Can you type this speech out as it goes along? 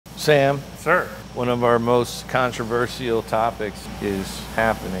Sam. Sir. One of our most controversial topics is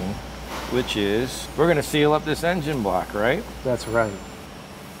happening, which is we're going to seal up this engine block, right? That's right.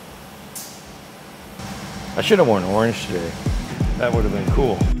 I should have worn orange today. That would have been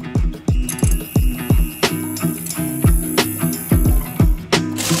cool.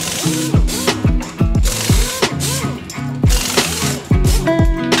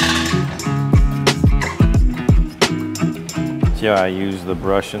 See how I use the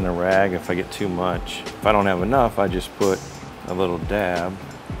brush and the rag if I get too much. If I don't have enough, I just put a little dab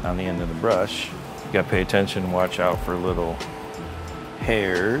on the end of the brush. You gotta pay attention and watch out for little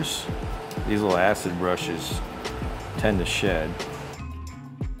hairs. These little acid brushes tend to shed.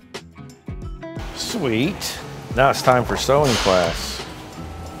 Sweet. Now it's time for sewing class.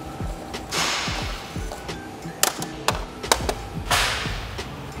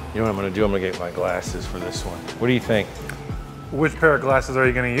 You know what I'm gonna do? I'm gonna get my glasses for this one. What do you think? Which pair of glasses are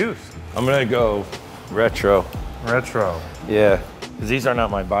you going to use? I'm gonna go retro. Retro. Yeah, because these are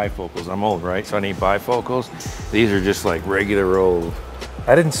not my bifocals. I'm old, right? So I need bifocals. These are just like regular old.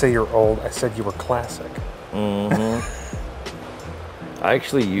 I didn't say you're old. I said you were classic. Mm-hmm.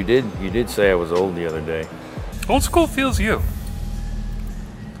 Actually, you did say I was old the other day. Old school feels you. What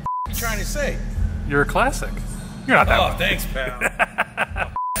are you trying to say? You're a classic. You're not that one. Thanks, pal.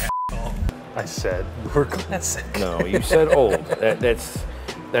 I said we're classic. No, you said old. That's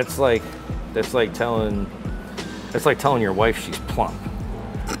like telling your wife she's plump.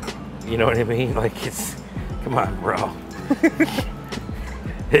 You know what I mean? Like come on, bro.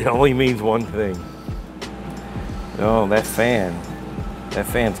 It only means one thing. Oh, that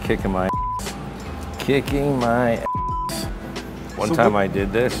fan's kicking my ass. Kicking my ass. One time I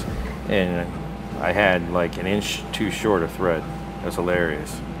did this and I had like an inch too short of thread. That's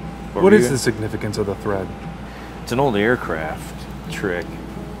hilarious. What is the significance of the thread? It's an old aircraft trick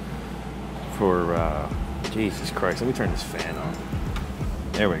for, Jesus Christ, let me turn this fan on.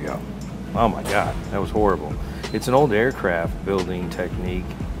 There we go. Oh my God, that was horrible. It's an old aircraft building technique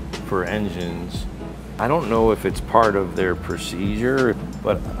for engines. I don't know if it's part of their procedure,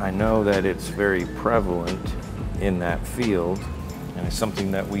 but I know that it's very prevalent in that field, and it's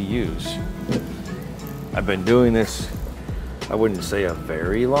something that we use. I've been doing this, I wouldn't say a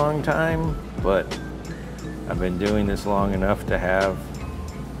very long time, but I've been doing this long enough to have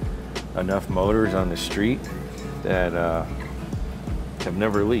enough motors on the street that have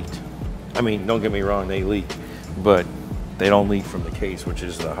never leaked. I mean, don't get me wrong, they leak, but they don't leak from the case, which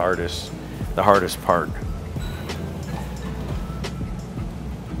is the hardest part.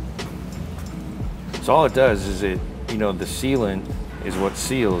 So all it does is the sealant is what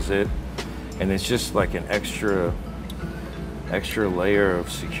seals it, and it's just like an extra layer of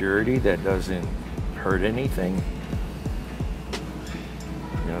security that doesn't hurt anything.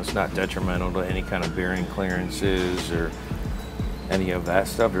 It's not detrimental to any kind of bearing clearances or any of that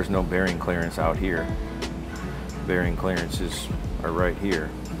stuff. There's no bearing clearance out here. Bearing clearances are right here.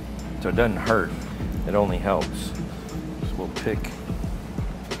 So it doesn't hurt, it only helps. So we'll pick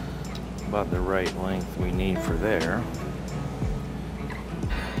about the right length we need for there.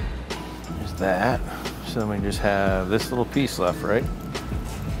 There's that. So then we just have this little piece left, right?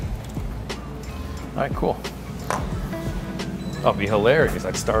 All right, cool. That'll be hilarious.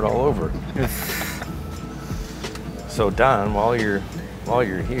 I'd start all over. So Don, while you're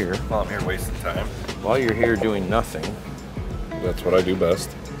here, While I'm here wasting time. while you're here doing nothing, That's what I do best.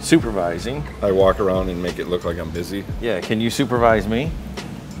 supervising. I walk around and make it look like I'm busy. Yeah, can you supervise me?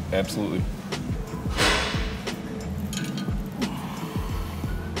 Absolutely.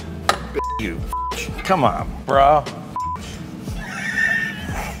 You. Come on, bro.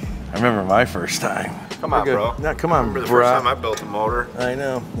 I remember my first time. Come on, bro. No, come on, Remember the bro. first time I built a motor? I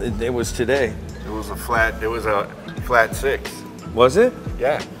know. It was today. It was a flat 6. Was it?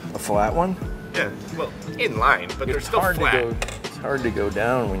 Yeah. A flat one? Yeah. Well, in line, but they're still flat. It's hard to go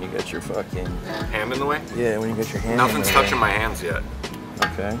down when you got your fucking Hand in the way? yeah, when you got your hand. Nothing's in the touching my hands yet. way.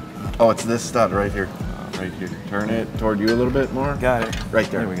 Okay. Oh, it's this stud right here. Right here. Turn it toward you a little bit more. Got it. Right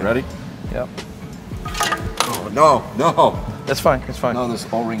there. There we go. Ready? Yep. Oh, no. That's fine. That's fine. No, this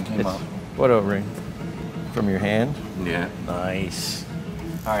O-ring came up. What O-ring? From your hand? Yeah. Nice.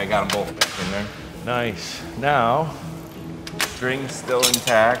 All right, got them both back in there. Nice. Now, String's still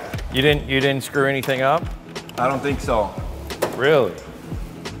intact. you didn't screw anything up? I don't think so. Really?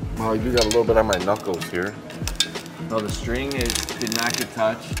 Well, I do got a little bit on my knuckles here. No, the string did not get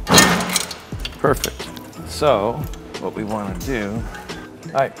touched. Perfect. So, what we want to do.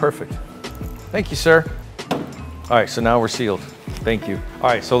 All right, perfect. Thank you, sir. All right, so now we're sealed. Thank you. All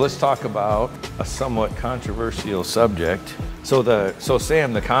right, so let's talk about a somewhat controversial subject. So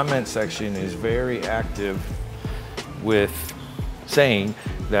Sam, the comment section is very active with saying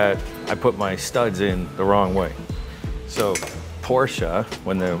that I put my studs in the wrong way. So Porsche,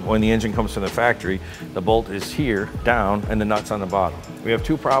 when the engine comes from the factory, the bolt is here, down, and the nut's on the bottom. We have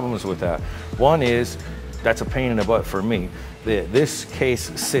two problems with that. One is, that's a pain in the butt for me. This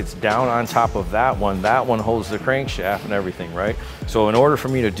case sits down on top of that one holds the crankshaft and everything, right? So in order for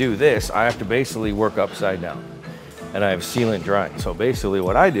me to do this, I have to basically work upside down. And I have sealant drying. So basically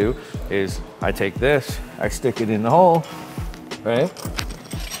what I do is I take this, I stick it in the hole, right?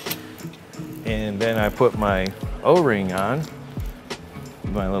 And then I put my O-ring on,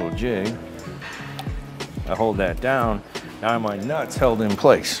 my little jig. I hold that down. Now my nut's held in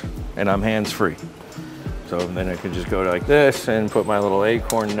place and I'm hands-free. So then I can just go like this and put my little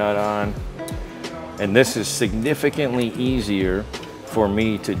acorn nut on. And this is significantly easier for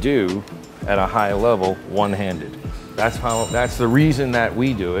me to do at a high level, one-handed. That's the reason that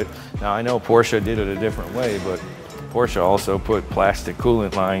we do it. Now I know Porsche did it a different way, but Porsche also put plastic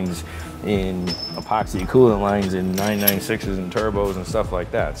coolant lines in epoxy coolant lines in 996s and turbos and stuff like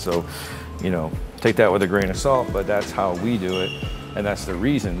that. So, you know, take that with a grain of salt, but that's how we do it. And that's the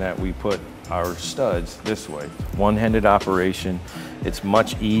reason that we put our studs this way. One-handed operation, it's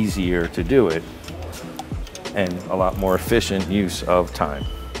much easier to do it and a lot more efficient use of time.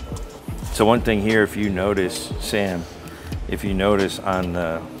 So one thing here, if you notice, Sam, if you notice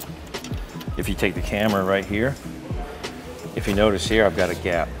if you take the camera right here, if you notice here, I've got a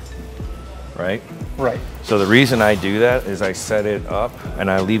gap, right? Right. So the reason I do that is I set it up and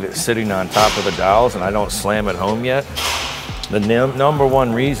I leave it sitting on top of the dowels and I don't slam it home yet. The number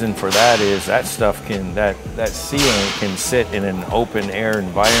one reason for that is that stuff that sealant can sit in an open air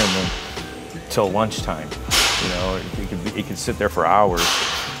environment till lunchtime. You know, it could sit there for hours,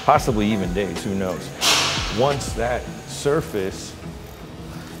 possibly even days, who knows. Once that surface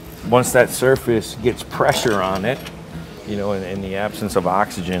gets pressure on it, you know, in the absence of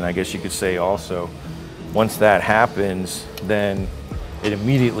oxygen, I guess you could say also, once that happens, then it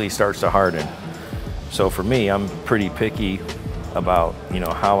immediately starts to harden. So for me, I'm pretty picky about, you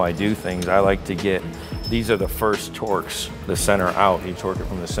know, how I do things. I like to get, these are the first torques, the center out. You torque it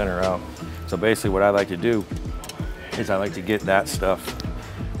from the center out. So basically what I like to do is I like to get that stuff,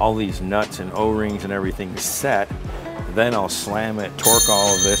 all these nuts and O-rings and everything set, then I'll slam it, torque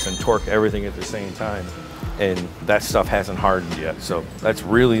all of this and torque everything at the same time. And that stuff hasn't hardened yet. So that's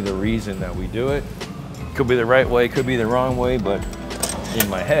really the reason that we do it. Could be the right way, could be the wrong way, but in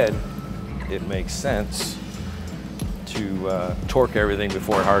my head, it makes sense to torque everything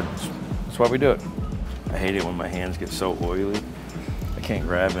before it hardens. That's why we do it. I hate it when my hands get so oily. I can't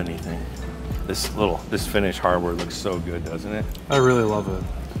grab anything. This finished hardware looks so good, doesn't it? I really love it.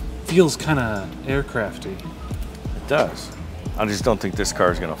 Feels kind of aircrafty. It does. I just don't think this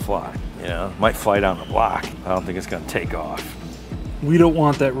car is gonna fly. You know, it might fly down the block. I don't think it's gonna take off. We don't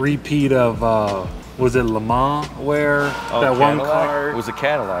want that repeat of, was it Le Mans where that one car? It was a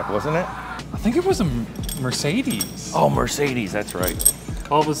Cadillac, wasn't it? I think it was a Mercedes. Oh, Mercedes, that's right.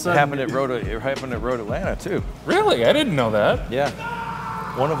 All of a sudden. It happened at Road Atlanta too. Really? I didn't know that. Yeah.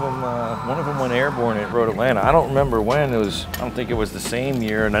 One of them went airborne at Road Atlanta. I don't remember when it was. I don't think it was the same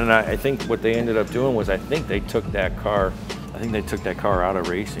year. And then I think what they ended up doing was I think they took that car out of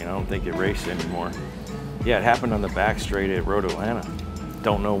racing. I don't think it raced anymore. Yeah, it happened on the back straight at Road Atlanta.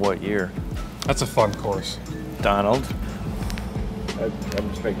 Don't know what year. That's a fun course. Donald. I'm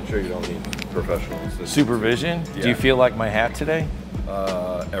just making sure you don't need professionals. Supervision? Yeah. Do you feel like my hat today?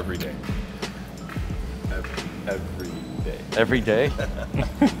 Every day. Every day?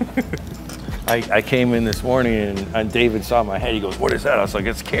 I came in this morning and David saw my head. He goes, "What is that?" I was like,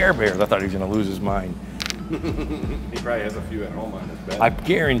 "It's Care Bears." I thought he was going to lose his mind. He probably has a few at home on his bed. I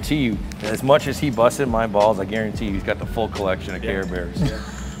guarantee you, as much as he busted my balls, I guarantee you he's got the full collection of Care Bears. Yeah.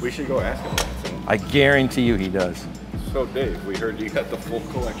 We should go ask him that soon. I guarantee you he does. So Dave, we heard you got the full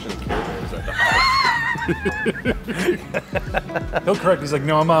collection of Care Bears at the house. He'll correct. He's like,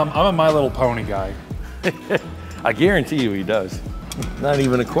 "No, I'm a My Little Pony guy." I guarantee you he does. Not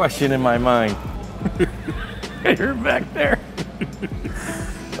even a question in my mind. You're back there.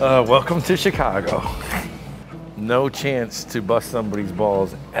 Welcome to Chicago. No chance to bust somebody's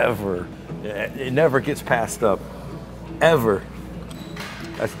balls ever. It never gets passed up, ever.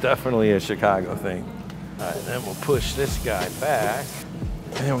 That's definitely a Chicago thing. All right, then we'll push this guy back.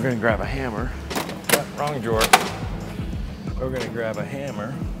 And then we're gonna grab a hammer. Wrong drawer. We're gonna grab a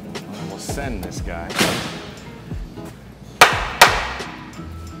hammer and we'll send this guy.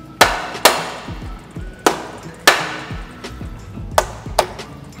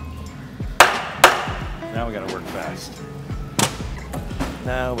 fast.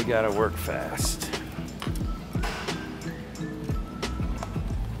 Now we gotta work fast.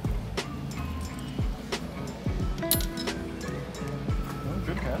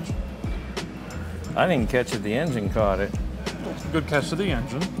 Good catch. I didn't catch it, the engine caught it. Good catch to the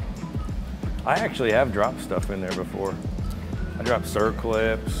engine. I actually have dropped stuff in there before. I dropped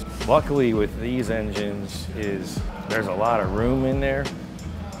circlips. Luckily with these engines there's a lot of room in there.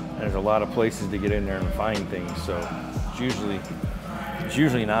 And there's a lot of places to get in there and find things. So it's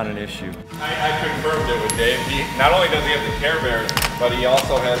usually not an issue. I confirmed it with Dave. Not only does he have the Care Bears, but he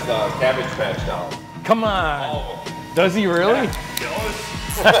also has Cabbage Patch dolls. Come on. All of them. Does he really? Jealous.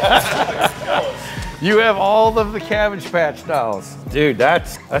 You have all of the Cabbage Patch dolls. Dude,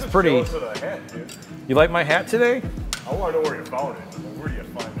 that's pretty. Jealous of the hat, dude. You like my hat today? I want to know where you found it. Where do you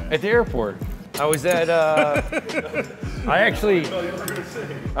find that? At the airport. I was at, I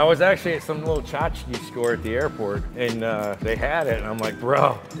was actually at some little tchotchke store at the airport, and they had it, and I'm like,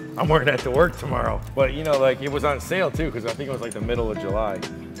 bro, I'm wearing that to work tomorrow. But you know, like it was on sale too, because I think it was like the middle of July.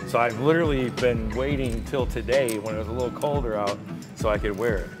 So I've literally been waiting till today when it was a little colder out so I could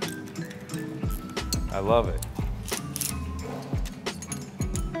wear it. I love it.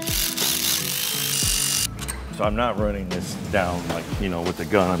 So I'm not running this down like, you know, with the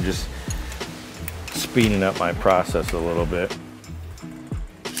gun. I'm just speeding up my process a little bit.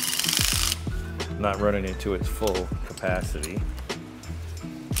 Not running it to its full capacity.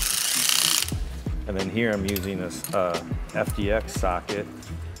 And then here I'm using this FDX socket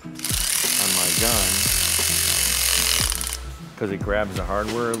on my gun because it grabs the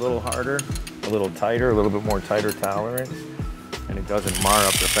hardware a little harder, a little tighter, a little bit more tighter tolerance, and it doesn't mar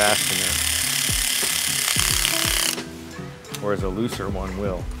up the fastener, whereas a looser one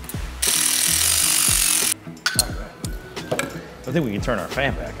will. I think we can turn our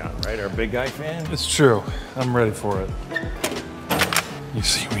fan back on, right? Our big guy fan? It's true. I'm ready for it. You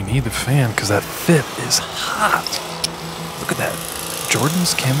see, we need the fan because that fit is hot. Look at that.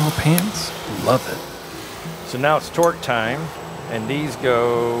 Jordan's camo pants. Love it. So now it's torque time, and these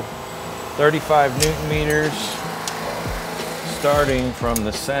go 35 Newton meters starting from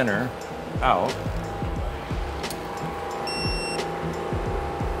the center out.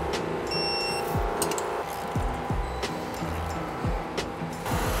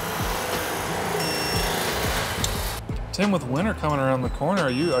 Tim, with winter coming around the corner,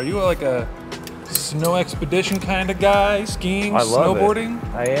 are you like a snow expedition kind of guy? Skiing, I love snowboarding?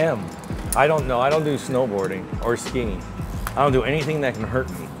 it. I am. I don't know. I don't do snowboarding or skiing. I don't do anything that can hurt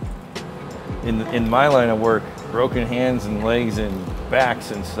me. In my line of work, broken hands and legs and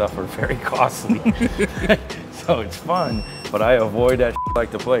backs and stuff are very costly. So it's fun, but I avoid that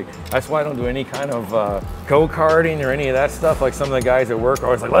like the plague. That's why I don't do any kind of go-karting or any of that stuff. Like some of the guys at work are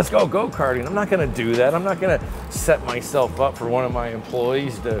always like, let's go go-karting. I'm not gonna do that. I'm not gonna set myself up for one of my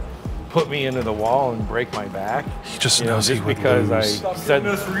employees to put me into the wall and break my back. He just knows he would because lose. Stop said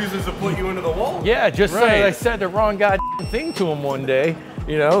giving us reasons to put you into the wall. yeah, just Right. said I said the wrong goddamn thing to him one day.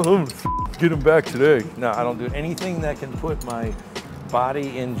 You know, get him back today. No, I don't do anything that can put my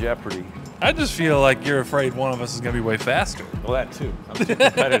body in jeopardy. I just feel like you're afraid one of us is gonna be way faster. Well, that too. I'm too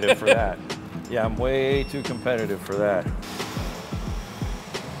competitive for that. Yeah, I'm way too competitive for that.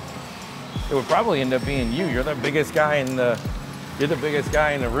 It would probably end up being you. You're the biggest guy in the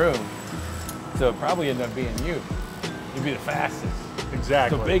room. So it'd probably end up being you. You'd be the fastest.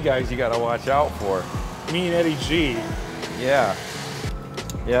 Exactly. The big guys you gotta watch out for. Me and Eddie G. Yeah.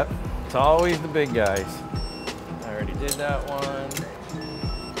 Yep. It's always the big guys. I already did that one.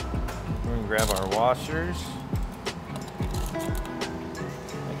 We're gonna grab our washers.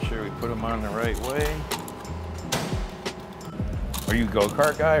 Make sure we put them on the right way. Are you a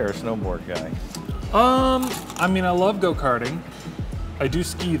go-kart guy or a snowboard guy? I mean, I love go-karting. I do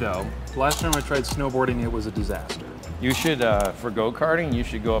ski though. Last time I tried snowboarding, it was a disaster. You should, for go-karting, you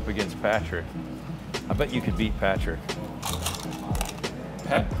should go up against Patrick. I bet you could beat Patrick.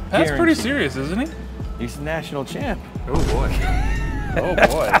 Pat's Guaranteed. pretty serious, isn't he? He's the national champ Oh boy. Oh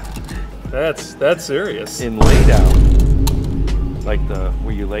boy. That's serious. in lay down. Like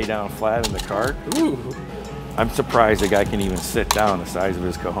where you lay down flat in the cart. Ooh. I'm surprised the guy can even sit down the size of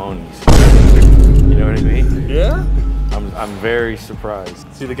his cojones. You know what I mean? Yeah? I'm very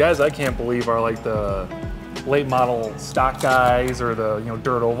surprised. See, the guys I can't believe are like the late model stock guys or the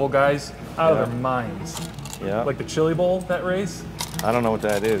dirt oval guys. Out of their minds. Yeah. Like the Chili Bowl, that race. I don't know what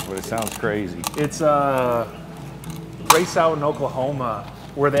that is, but it sounds crazy. It's a race out in Oklahoma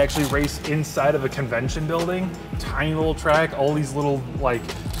where they actually race inside of a convention building. Tiny little track, all these little, like,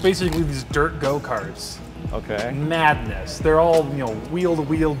 basically these dirt go-karts. Okay. Madness. They're all, you know, wheel to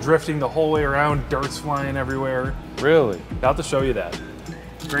wheel, drifting the whole way around, darts flying everywhere. Really? I'll have to show you that.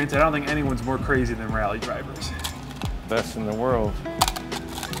 Granted, I don't think anyone's more crazy than rally drivers. Best in the world.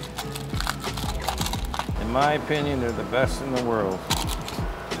 In my opinion, they're the best in the world.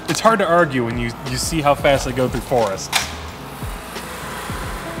 It's hard to argue when you see how fast they go through forests.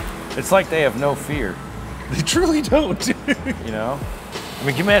 It's like they have no fear, They truly don't. you know? I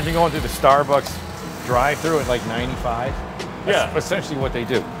mean, can you imagine going through the Starbucks drive-through at like 95? That's Yeah. essentially what they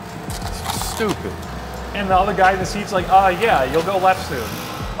do. It's stupid. And the other guy in the seat's like, yeah, you'll go left soon.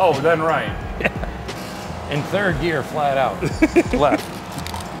 Oh, then right. In third gear, flat out, left.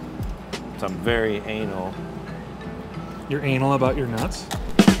 So I'm very anal. You're anal about your nuts?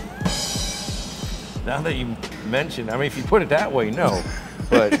 Now that you mention, I mean, if you put it that way, no.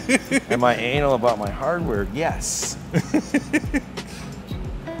 But am I anal about my hardware? Yes.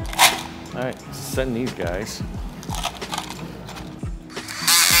 All right, send these guys.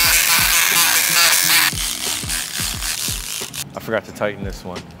 I forgot to tighten this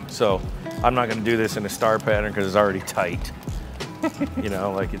one. So I'm not gonna do this in a star pattern because it's already tight. You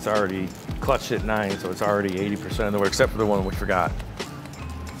know, like it's already clutched at 9, so it's already 80% of the way, except for the one we forgot.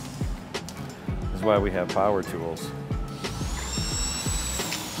 That's why we have power tools.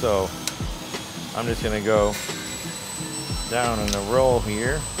 So I'm just gonna go down in a roll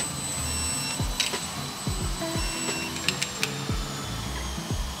here.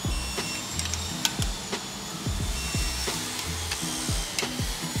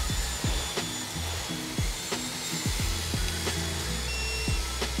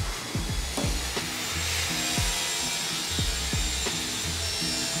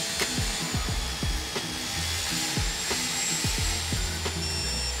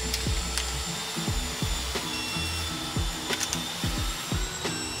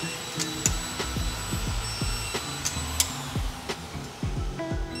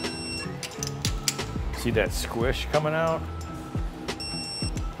 See that squish coming out?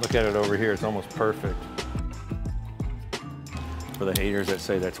 Look at it over here, it's almost perfect. For the haters that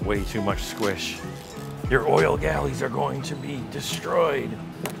say that's way too much squish, your oil galleys are going to be destroyed.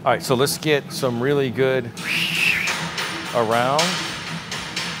 All right, so let's get some really good around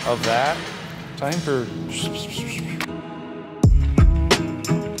of that. Time for...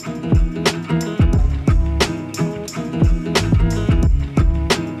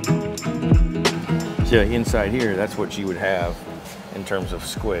 Yeah, inside here, that's what you would have in terms of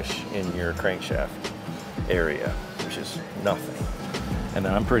squish in your crankshaft area, which is nothing. And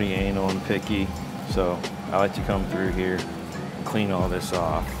then I'm pretty anal and picky, so I like to come through here and clean all this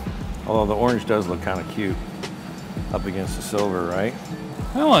off. Although the orange does look kind of cute up against the silver, right?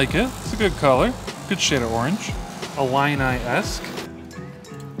 I like it. It's a good color. Good shade of orange. Illini-esque.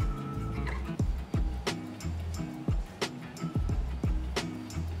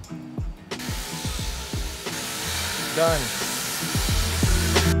 Done.